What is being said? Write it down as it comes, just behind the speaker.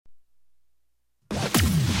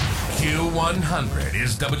100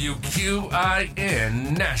 is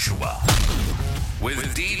WQIN Nashua with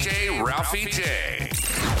DJ Ralphie J.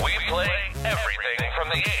 We play everything from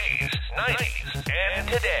the 80s, 90s, and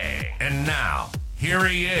today. And now, here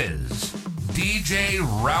he is, DJ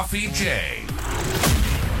Ralphie J.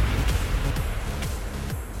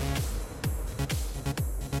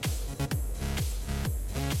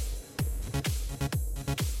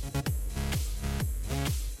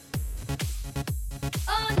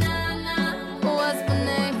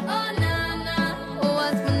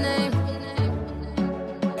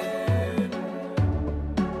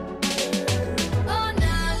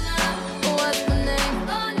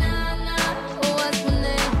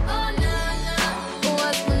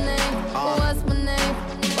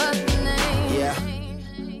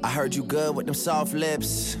 Heard you good with them soft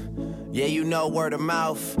lips. Yeah, you know word of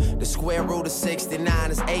mouth. The square root of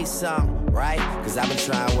 69 is 8 something, right? Cause I've been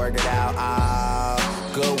trying to work it out.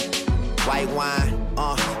 Good white wine.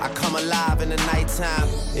 I come alive in the nighttime.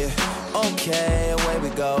 Yeah, okay, away we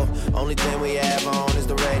go. Only thing we have on is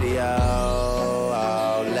the radio.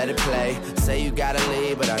 Oh, let it play. Say you gotta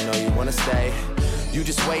leave, but I know you wanna stay. You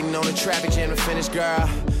just waiting on the traffic jam to finish, girl.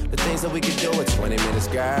 The things that we could do in 20 minutes,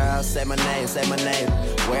 girl. Say my name,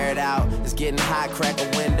 wear it out. It's getting hot, crack a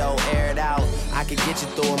window, air it out. I could get you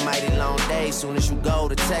through a mighty long day. Soon as you go,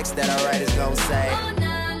 the text that I write is gonna say, oh,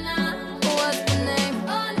 nah, nah, what's my name?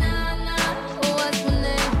 Oh, nah, nah, what's my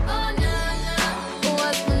name? Oh, nah, nah,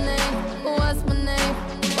 what's my name? What's my name?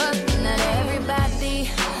 What's my name? Not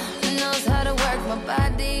everybody knows how to work my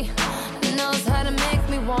body, knows how to make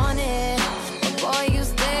me want it. But boy, you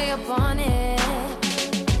stay up on it.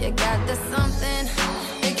 You got this something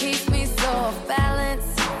that keeps me so off balance.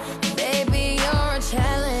 Baby, you're a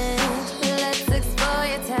challenge. Let's explore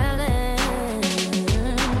your talent.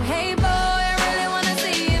 Hey boy, I really wanna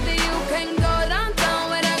see if you can go downtown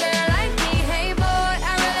with a girl like me. Hey boy,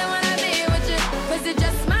 I really wanna be with you, cause you're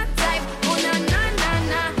just my type. Oh na na na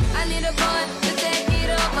na, I need a boy to take it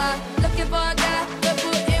over. Looking for a guy to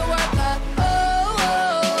put in work up. Oh,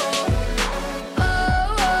 oh,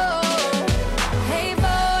 oh, oh. Hey boy,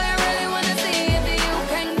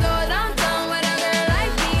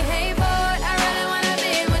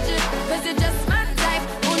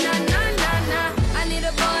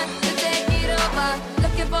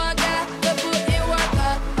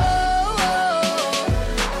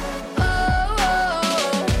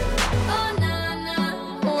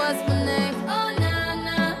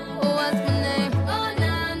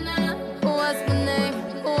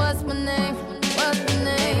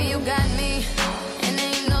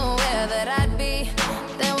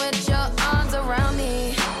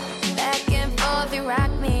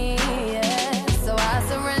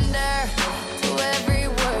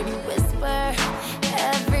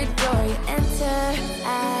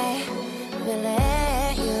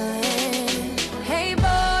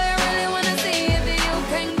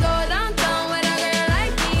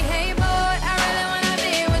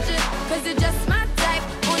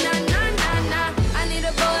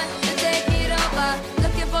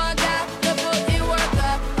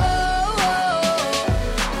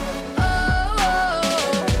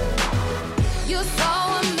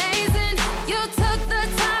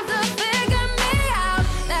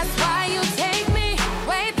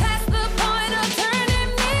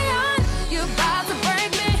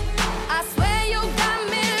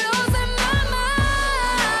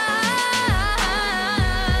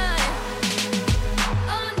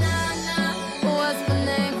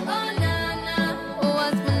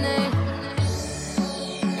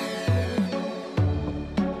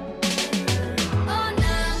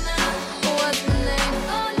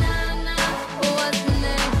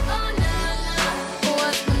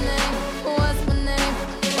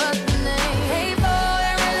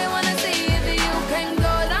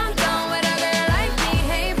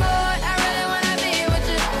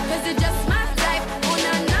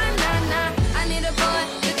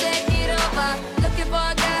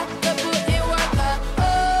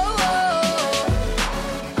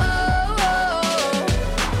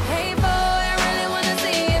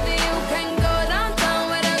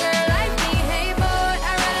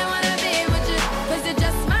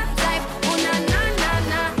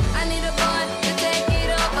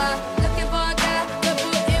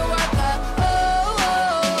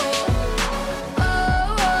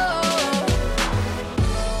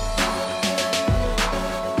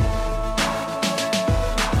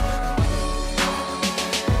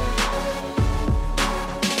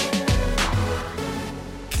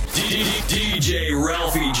 DJ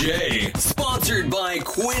Ralphie J. Sponsored by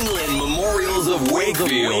Quinlan Memorials of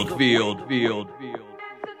Wakefield.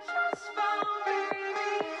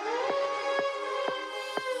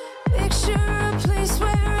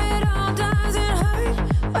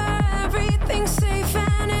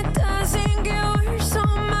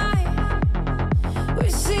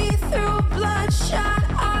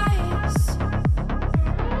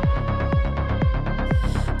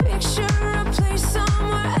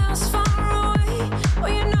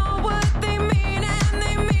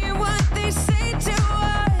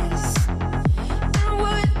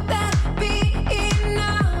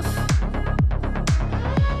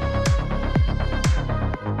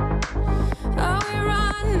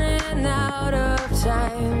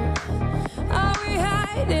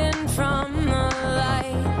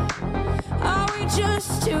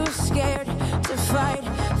 too scared to fight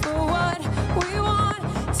for what we want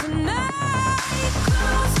tonight.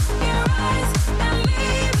 Close your eyes and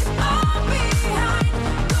leave it all behind.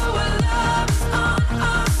 Go where love is on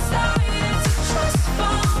our side. It's a trust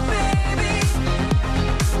fall, baby.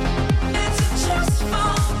 It's a trust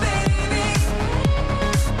fall, baby.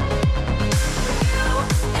 You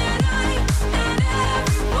and I and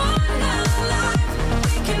everyone alive,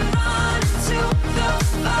 we can run into the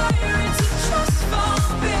fire. It's a trust fall,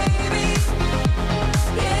 baby.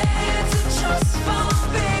 Yeah, it's a trust fall,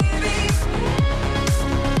 baby.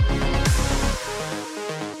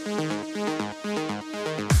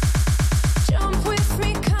 Jump with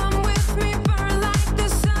me, come with me, burn like the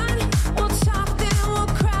sun. We'll talk, then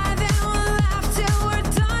we'll cry, then we'll laugh till we're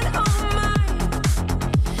done. Oh my,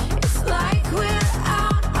 it's like we're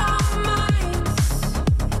out our minds.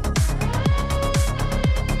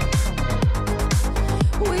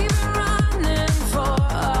 We've been running for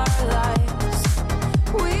our lives.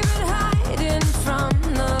 We've been hiding from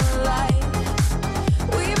the light.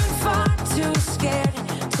 We've been far too scared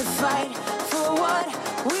to fight for what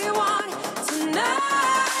we want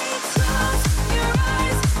tonight. Close your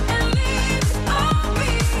eyes and leave it all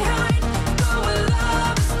behind. Go where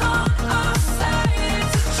love is on our side.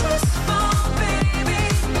 It's a trust fall, baby.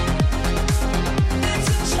 It's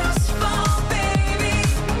a trust fall, baby.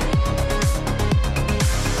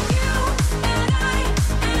 You and I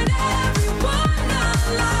and everyone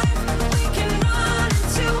alive, we can run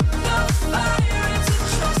into the fire. It's a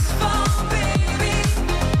trust fall, baby.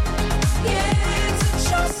 Yeah, it's a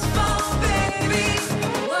trust fall, baby.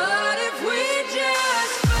 What if we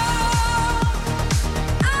just fall?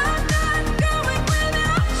 I'm not going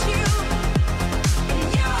without you, and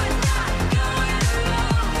you're not going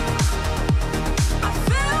alone. I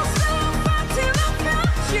fell so far till I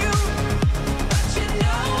found you, but you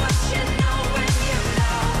know what you know when you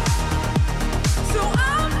know. So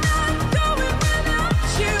I'm not going without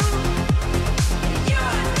you, and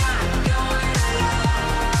you're not going alone.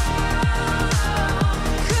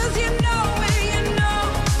 'Cause you know when you know.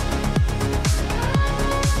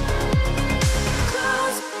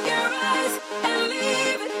 Close your eyes and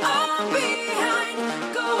leave it all behind.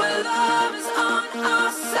 Go where love is on our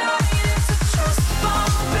side. It's a trust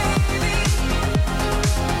fall, baby.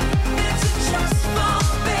 It's a trust fall,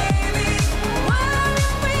 baby. What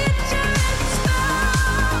if we just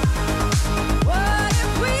fall? What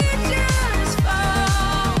if we just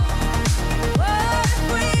fall? What if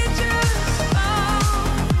we just fall?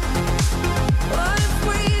 What if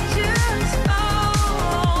we just fall?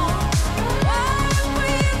 What if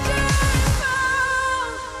we just fall?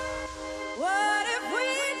 What if we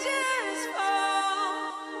just fall?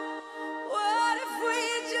 What if we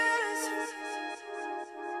just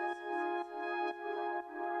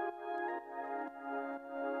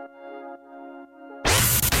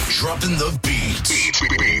Dropping the beat.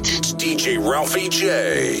 It's DJ Ralphie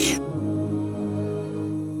J.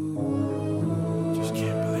 Just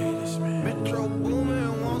can't believe this, man. Metro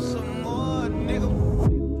Boomin want some more, nigga.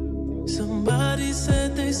 Somebody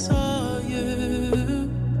said they saw you.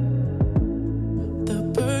 The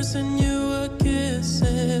person you were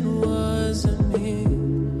kissing wasn't me,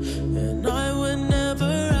 and I would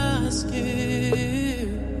never ask you.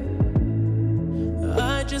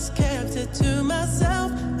 I just kept it to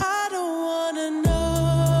myself. I don't wanna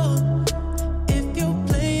know if you're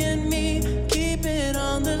playing me. Keep it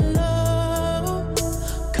on the low,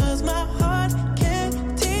 'cause my heart can't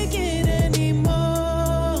take it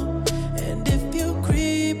anymore. And if you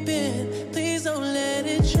creeping, please don't let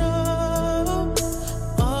it show.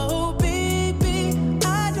 Oh baby,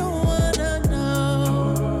 I don't wanna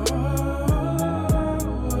know.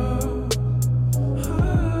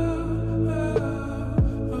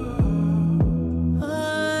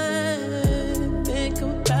 I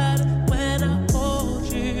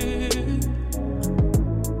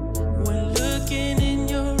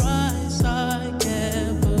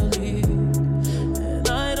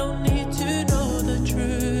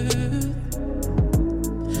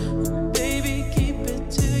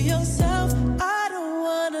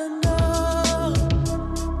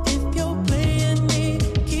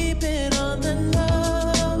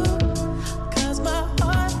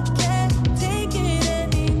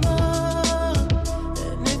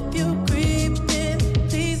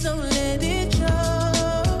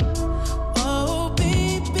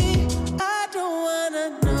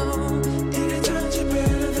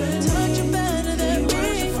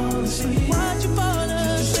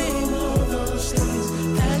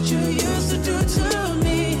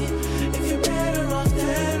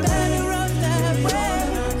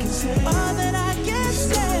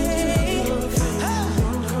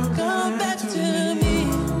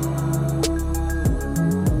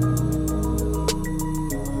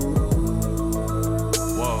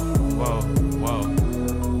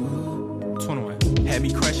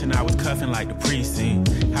precinct.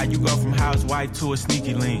 How you go from housewife to a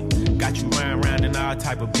sneaky link. Got you riding around in all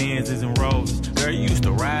type of Benzes and Rolls. Girl, you used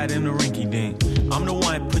to ride in the rinky dink. I'm the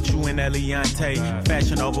one put you in that Leontay.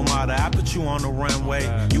 Fashion over model, I put you on the runway.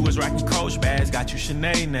 You was rocking Coach bags, got you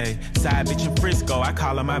Sinead. Side bitch in Frisco, I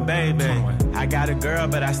call her my baby. I got a girl,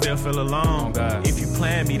 but I still feel alone. If you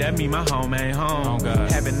plan me, that mean my home ain't home.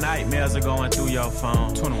 Having nightmares are going through your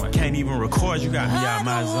phone. Can't even record, you got me out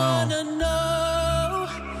my zone. I wanna know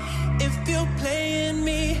if you're playing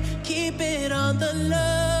me, keep it on the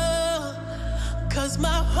low. Cause my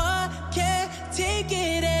heart can't take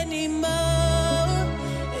it anymore.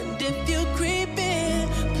 And if you're creeping,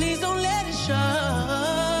 please don't let it show.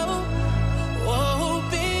 Oh,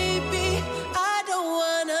 baby, I don't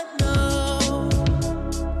wanna know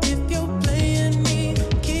if you're playing me,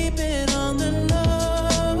 keep it on the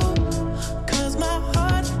low. Cause my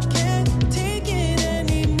heart can't take it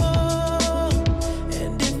anymore.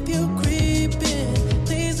 And if you're creeping,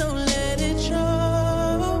 please don't let it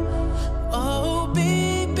show. Oh,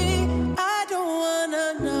 baby, I don't wanna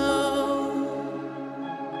know.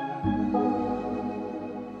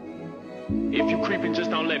 If you creeping, just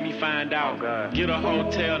don't let me find out. Get a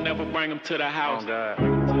hotel, never bring them to the house. If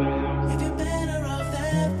you're better off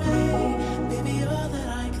that way, baby, all that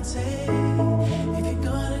I can say. If you're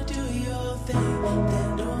gonna do your thing,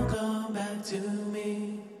 then don't come back to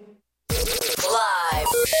me. Live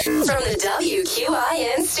from the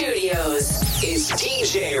WQIN studios is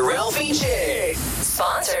DJ Ralphie J.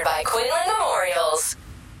 sponsored by Quinlan Memorials.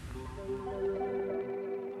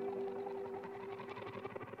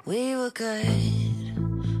 We were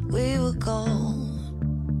good, we were gold.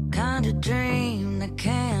 Kind of dream that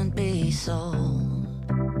can't be sold.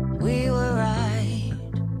 We were right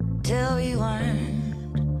till we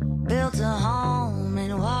weren't. Built a home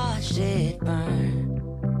and watched it burn.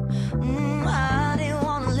 I didn't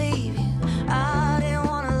wanna leave you, I didn't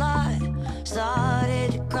wanna lie.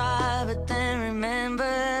 Started to cry, but then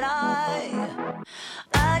remembered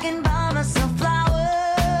I can buy myself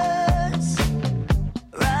flowers,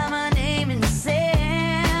 write my name in the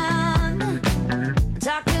sand,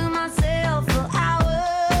 talk to myself for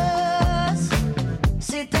hours,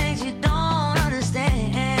 see things you don't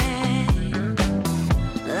understand.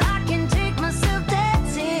 I can take myself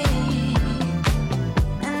dancing,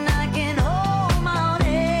 and I can hold my own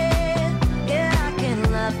head. Yeah, I can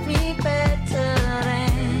love me better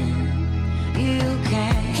than you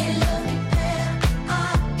can. Can love me better, I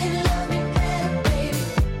can love me better, baby.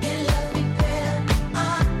 Can love me better, I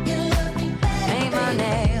can love me better. Paint my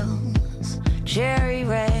nails cherry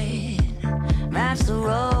red, match the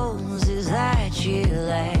roses that you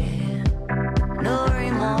laid. No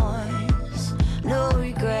remorse, no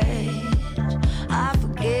regret. I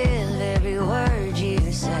forgive every word you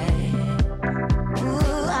say.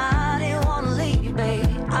 Ooh, I didn't wanna leave you, baby.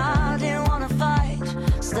 I didn't wanna fight.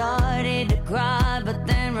 Started to cry, but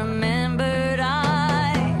then remembered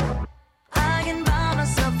I can buy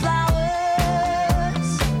myself flowers,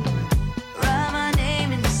 write my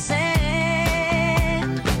name in the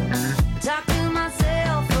sand, talk to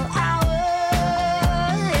myself for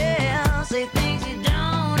hours, yeah, say things you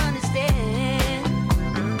don't understand.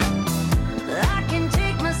 I can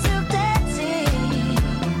take myself dancing,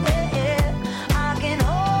 yeah, I can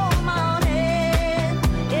hold my own head,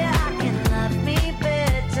 yeah, I can love me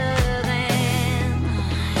better than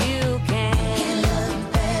you can. Can love me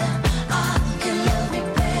better, I can love me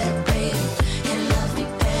better, baby. Can love me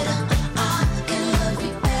better, I can love me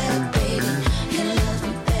better, baby. Can love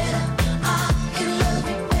me better, I can love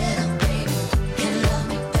me better, baby. Can love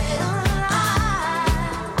me better,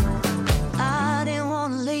 I didn't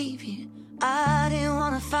wanna leave you, I didn't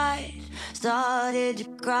wanna fight. Started to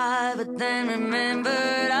cry, but then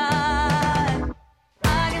remembered I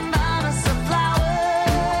can buy myself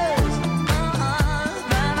flowers,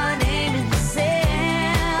 write my name in the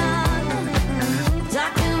sand,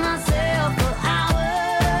 talk to myself for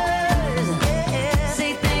hours,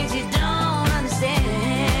 say things you don't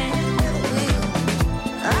understand.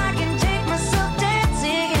 I can take myself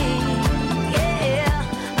dancing, yeah,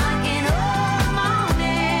 I can hold my own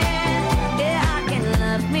hand, yeah, I can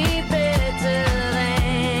love me better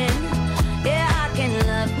than, yeah, I can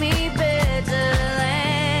love me better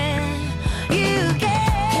than you can.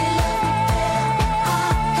 I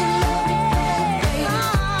can love me better, baby.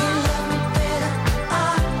 Can love me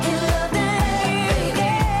better, baby.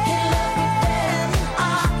 Can love me better, I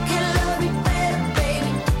can love me better,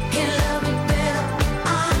 baby. Can love me better,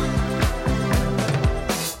 I.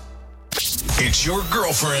 It's your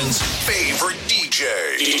girlfriend's favorite DJ.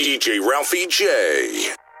 DJ Ralphie J.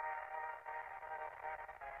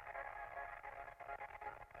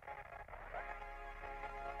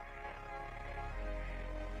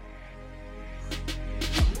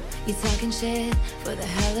 You talking shit for the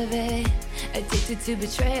hell of it. Addicted to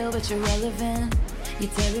betrayal, but you're relevant. You're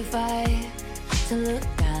terrified to look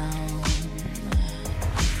down.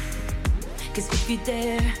 Cause if you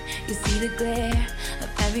dare, you see the glare of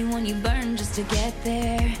everyone you burn just to get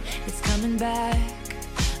there. It's coming back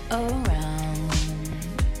around.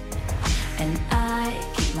 And I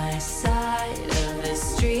keep my side of the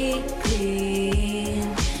street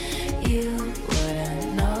clean. You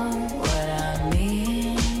wouldn't know what I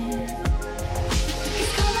mean.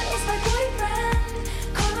 Cause karma is my boyfriend.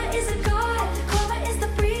 Karma is a god. Karma is the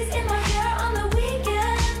breeze in my hair on the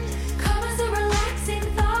weekend. Karma's a relaxing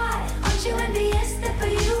thought. Aren't you envious that for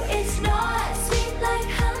you it's not? Sweet like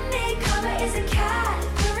honey. Karma is a cat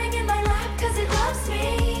purring in my lap cause it loves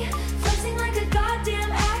me. Flexing like a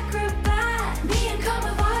goddamn acrobat. Me and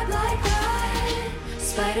karma vibe like that.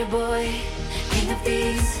 Spider boy, king of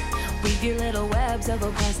thieves. Weave your little webs of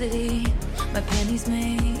opacity. My pennies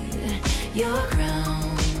made your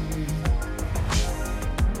crown.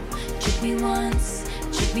 Trick me once,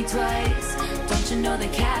 trick me twice. Don't you know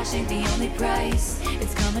that cash ain't the only price?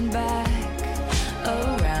 It's coming back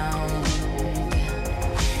around.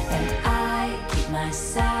 And I keep my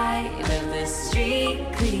side of the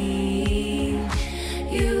street clean.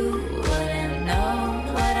 You wouldn't know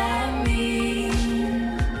what I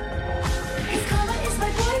mean. Cause karma is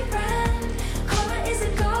my boyfriend. Karma is a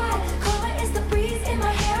god. Karma is the breeze in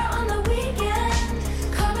my hair on the weekend.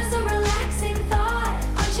 Karma's a relaxing thought.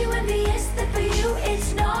 Aren't you envious that for you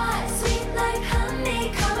it's not? Sweet like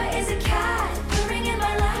honey. Karma is a cat purring in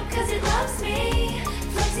my lap cause it loves me.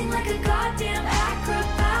 Flexing like a goddamn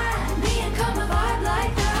acrobat. Me and karma vibe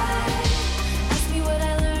like that. Ask me what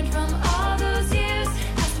I learned from all those years.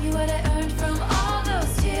 Ask me what I earned from all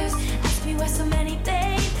those tears. Ask me why so many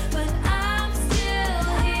fade, but I'm still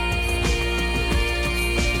here.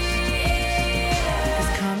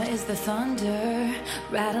 Cause karma is the thunder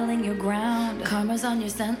rattling your ground. Karma's on your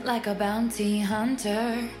scent like a bounty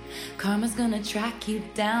hunter. Karma's gonna track you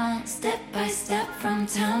down, step by step from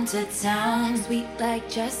town to town. Sweet like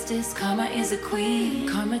justice, karma is a queen.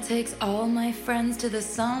 Karma takes all my friends to the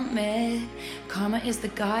summit. Karma is the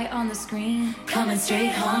guy on the screen, coming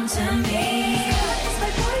straight home to me. Karma is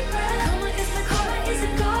my boyfriend. Karma is a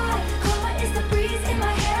god. Karma is the breeze in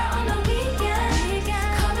my hair on the weekend.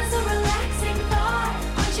 Karma's a relaxing thought.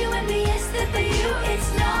 Aren't you envious that for you it's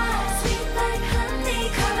not? Sweet like honey.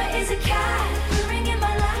 Karma is a cat purring in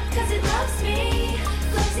my lap cause it loves me.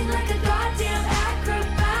 Flexing like a goddamn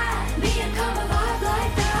acrobat. Me and karma vibe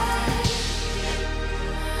like that.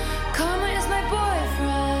 Karma is my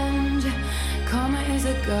boyfriend. Karma is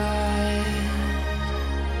a god.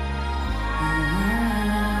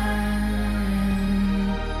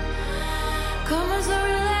 Karma's a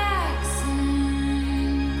relaxing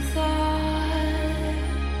thought.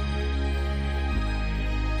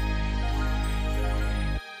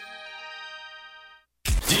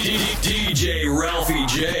 DJ Ralphie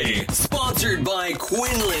J. Sponsored by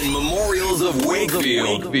Quinlan Memorials of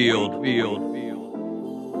Wakefield.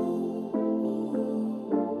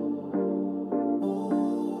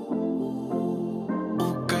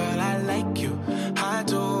 Girl, I like you, I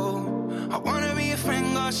do. I wanna be a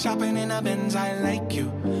friend, go shopping in a Benz. I like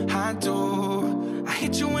you, I do. I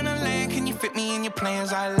hit you in a land, can you fit me in your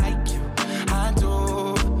plans? I like you, I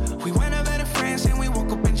do. We went over to France and we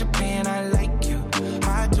woke up in Japan. I like you,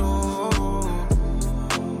 I do.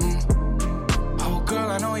 Oh girl,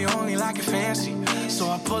 I know you only like it fancy, so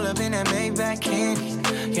I pull up in that Maybach candy.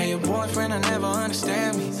 Yeah, your boyfriend, I never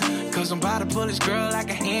understand me, cause I'm about to pull this girl like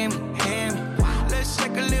a hammy. Let's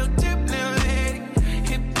take a little dip, little lady.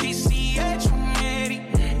 Hit PCH from Eddie.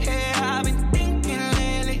 Yeah, I've been thinking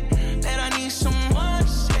lately that I need someone to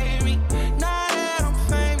save me. Now that I'm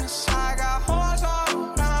famous, I got hoes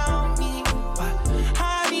all around me, but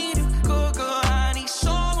I need a good girl, I need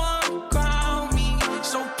someone to ground me.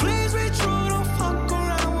 So please be true, don't fuck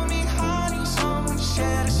around with me. I need someone to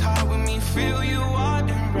share this heart with me. Feel you out,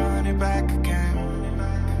 then run it back again.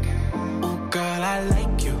 Oh girl, I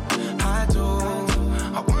like you, I do.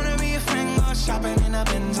 I wanna be a friend, go shopping in a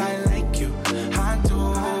Benz. I like you, I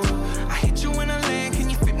do. I hit you in a land, can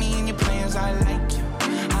you fit me in your plans? I like you,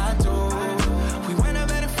 I do. We went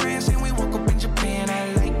over to France and we woke up in Japan.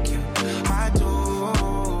 I like you, I do.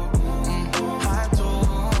 I do.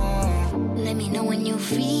 Let me know when you're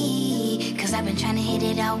free, cause I've been trying to hit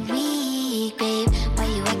it out weak, babe. Why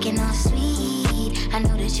you acting all sweet? I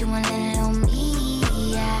know that you want a little me,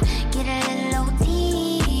 yeah. Get a little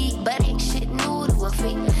OT, but ain't shit new to a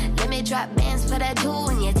freak. Let me drop bands for that jewel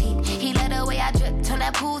in your teeth. He let the way I drip, turn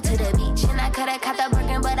that pool to the beach. And I coulda caught the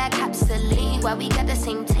Birkin, but I copped Celine. Why we got the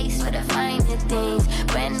same taste? for the finer things.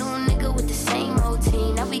 Brand new nigga with the same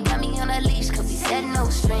routine. Now we got me on a leash, cause we said no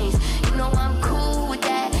strings. You know I'm cool with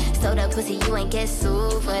that. Stole the pussy, you ain't get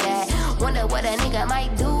sued for that. Wonder what a nigga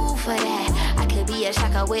might do for that. I could be a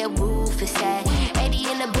shocker where roof is at.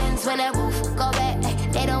 80 in the Benz when that roof go back.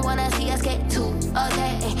 They don't wanna see us get too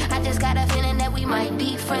okay. I just got a feeling that we might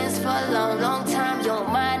be friends for a long, long time. You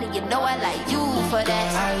don't mind, and you know I like you for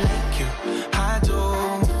that. I like you, I do.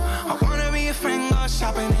 I wanna be a friend, go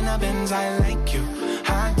shopping in the Benz. I like you,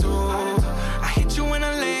 I do. I hit you in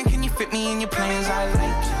a lane, can you fit me in your plans? I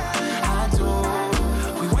like you, I do.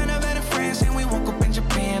 We went out better friends and we woke up in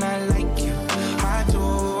Japan. I like you, I do.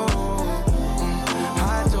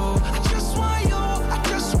 I do. I just want you, I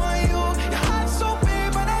just want you. Your heart's so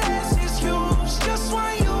big, but the ass is huge. Just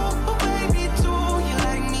want you, but baby too. You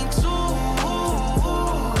like me too.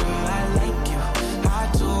 Girl, I like you, I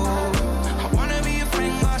do. I wanna be a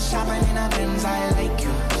friend, go shopping in a Benz. I like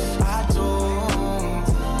you, I do.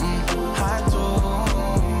 I do.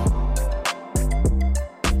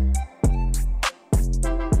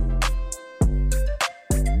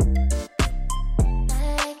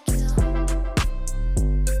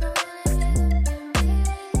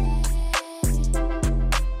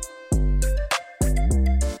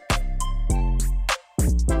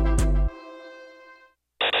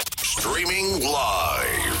 Streaming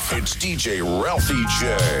live, it's DJ Ralphie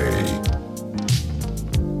J.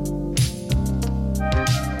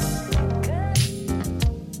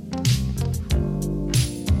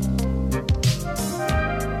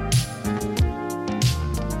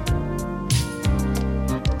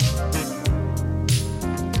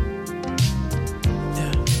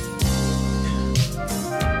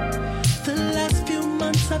 The last few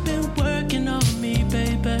months I've been working on me,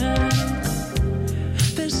 baby.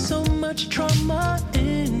 There's so much trauma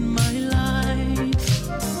in my life.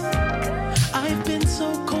 I've been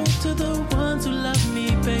so cold to the ones who love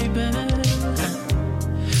me, baby.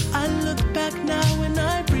 I look back now and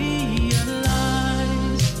I realize.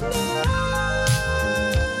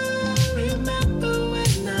 Remember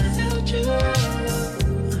when I held you?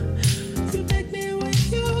 You begged me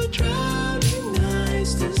with your drowning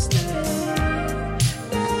eyes to stay.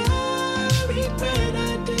 Now I regret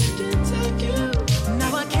I didn't tell you.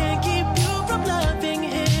 Now I can't keep you from loving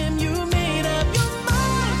him. You made up your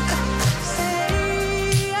mind.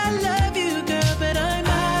 Say I love you, girl, but I'm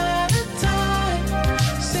out of time.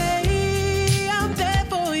 Say I'm there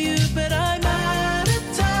for you, but I'm out of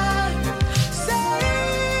time. Say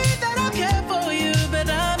that I care for you, but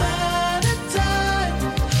I'm out of time.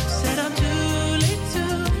 Said I'm too late to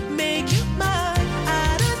make you mine.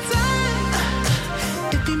 Out of time.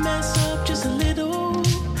 If you mess up just a little,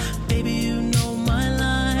 baby, you know my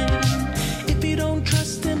line. If you don't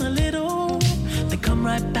trust him a little, then come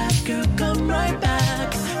right back, girl, come right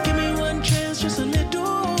back. Give me one chance, just a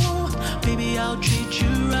little. Baby, I'll treat you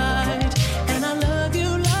right. And I love you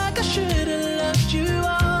like I should have loved you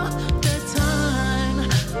all the time.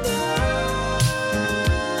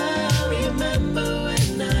 Now, remember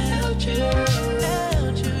when I held you?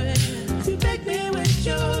 You begged me with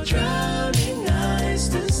your drowning eyes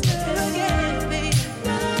to stay again, baby.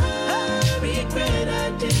 Now I regret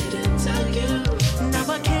I didn't tell you. Now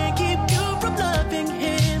I can't keep you from loving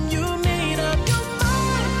him. You made up your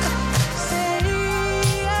mind. Say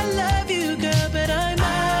I love you, girl, but I'm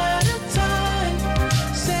out of time.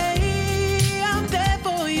 Say I'm there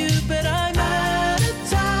for you, but I'm out of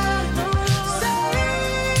time. Say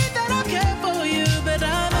that I care for you, but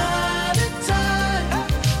I'm out of time.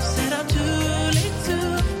 Said I'm too late to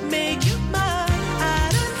make you mine.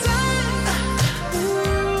 Out of time.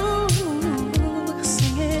 Ooh,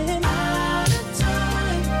 singing out of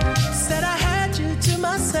time. Said I had you to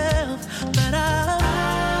myself, but I'm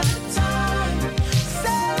out of time.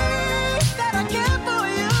 Say that I care for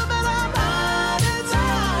you, but I'm out of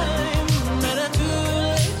time. But I'm too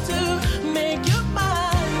late to make you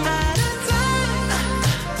mine. Out of time.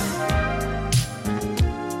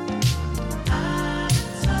 Out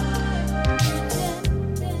of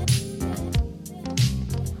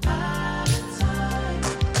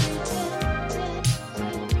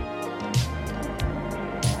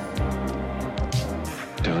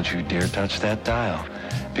Don't you dare touch that dial,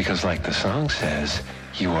 because like the song says,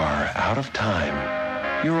 you are out of time.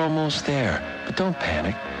 You're almost there, but don't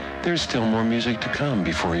panic. There's still more music to come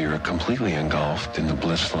before you're completely engulfed in the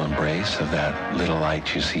blissful embrace of that little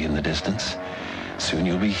light you see in the distance. Soon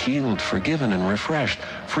you'll be healed, forgiven, and refreshed,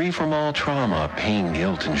 free from all trauma, pain,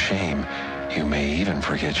 guilt, and shame. You may even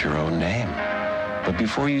forget your own name. But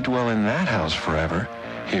before you dwell in that house forever,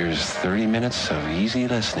 here's 30 minutes of easy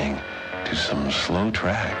listening to some slow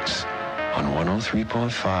tracks on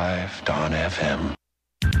 103.5 Dawn FM.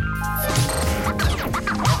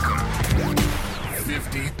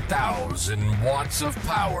 50,000 watts of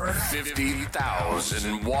power.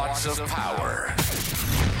 50,000 watts of power.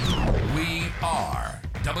 We are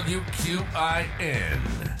WQIN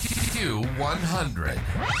Q100.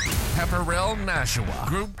 Pepperell, Nashua.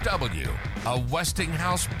 Group W, a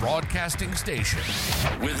Westinghouse broadcasting station.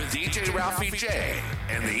 With DJ Ralphie J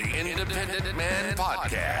and the Independent Man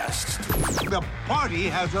Podcast. The party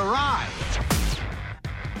has arrived.